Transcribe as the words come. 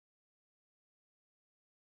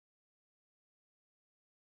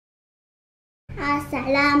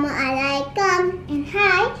Assalamualaikum and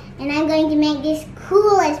hi, and I'm going to make this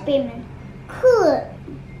cool experiment. Cool.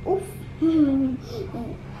 Oof. And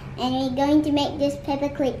we're going to make this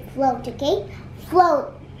paperclip float, okay? Float.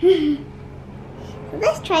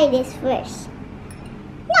 Let's try this first.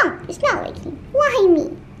 No, it's not working. Why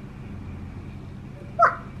me?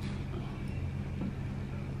 What?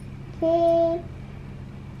 Okay.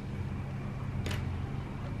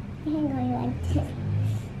 I'm going like this.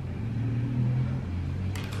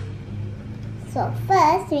 So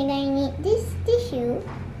first, we're going to need this tissue.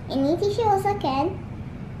 Any tissue also can.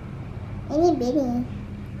 Any baby.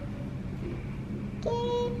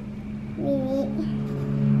 Okay. We need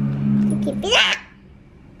to keep it up.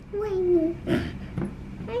 Why me?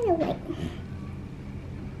 I don't like.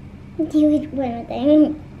 Do it one more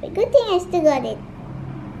time. But good thing I still got it.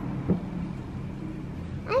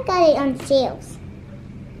 I got it on sales.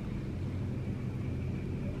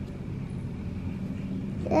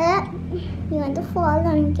 You want to fall?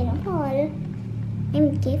 I'm gonna fall.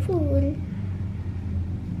 I'm careful.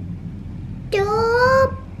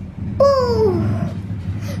 Stop! Oh!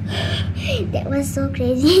 That was so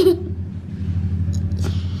crazy.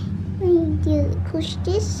 I deal push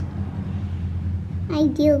this. I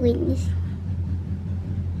deal with this.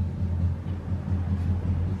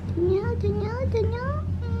 No.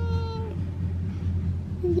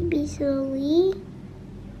 Let it be slowly.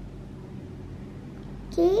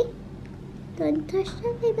 Okay. Don't touch the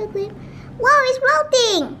paperclip. Wow, it's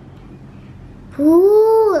floating!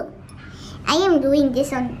 Cool! I am doing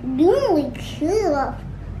this on really cool.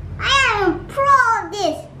 I am pro of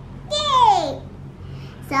this. Yay!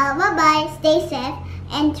 So bye-bye, stay safe,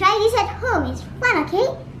 and try this at home. It's fun,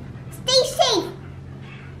 okay? Stay safe!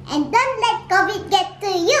 And don't let COVID get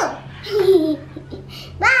to you!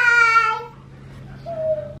 Bye!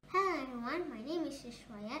 Hello everyone, my name is Rizq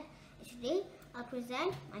Fayyadh. Today I'll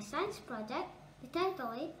present my science project. The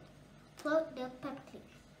title is Float the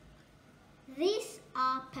Paperclips. These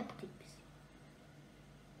are paperclips.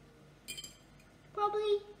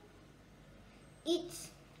 Probably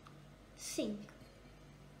it's sink.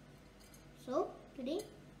 So today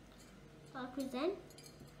I'll present.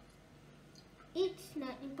 It's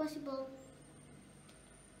not impossible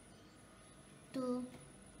to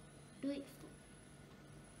do it.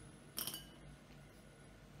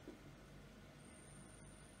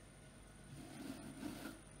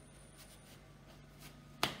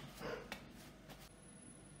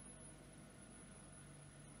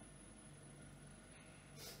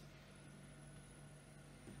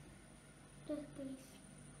 Please,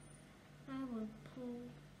 I will pull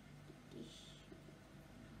this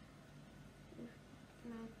with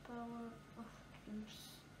my power of dreams.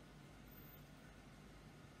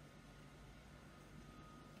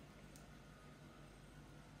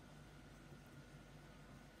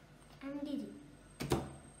 I did it.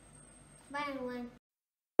 Bye everyone.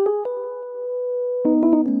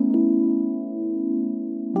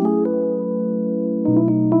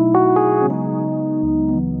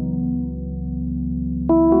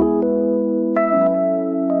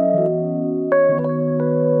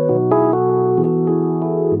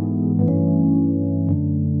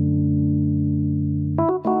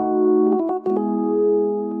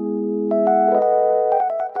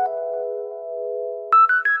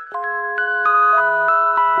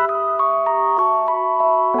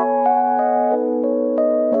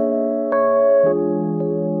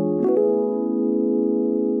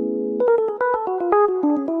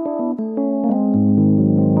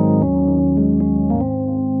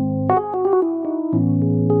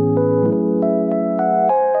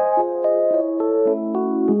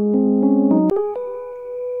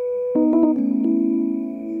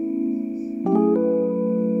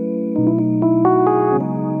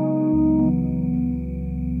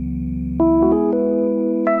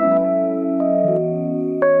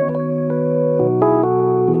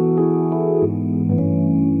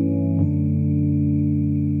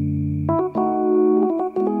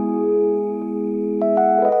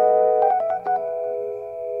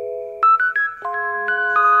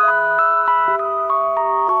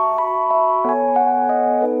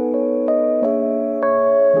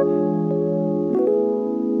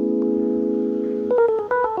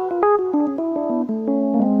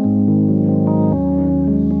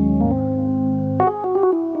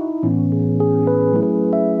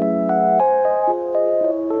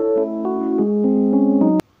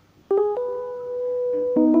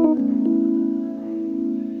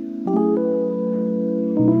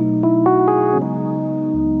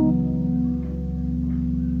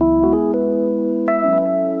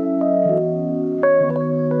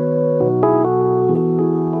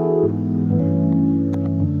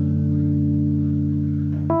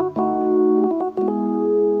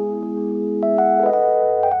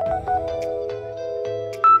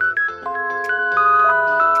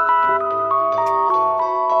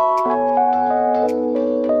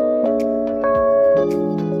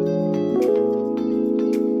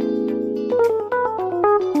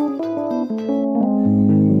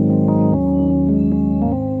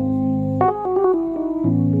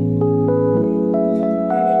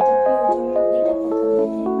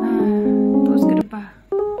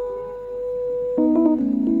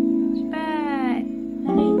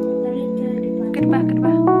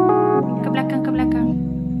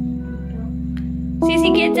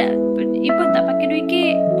 sikit je. Ibu tak pakai duit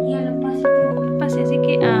sikit. Ya, lepas sikit. Lepas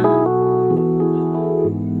sikit.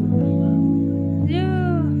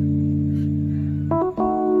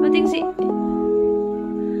 Penting sih.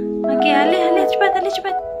 Okey, alih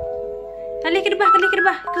cepat. Alih ke depan.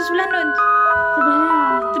 Ke sebelah nun. Sebelah.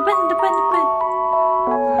 Depan.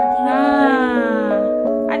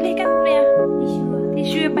 Alih kan ya.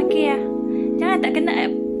 Tisu yang pakai ya. Jangan tak kena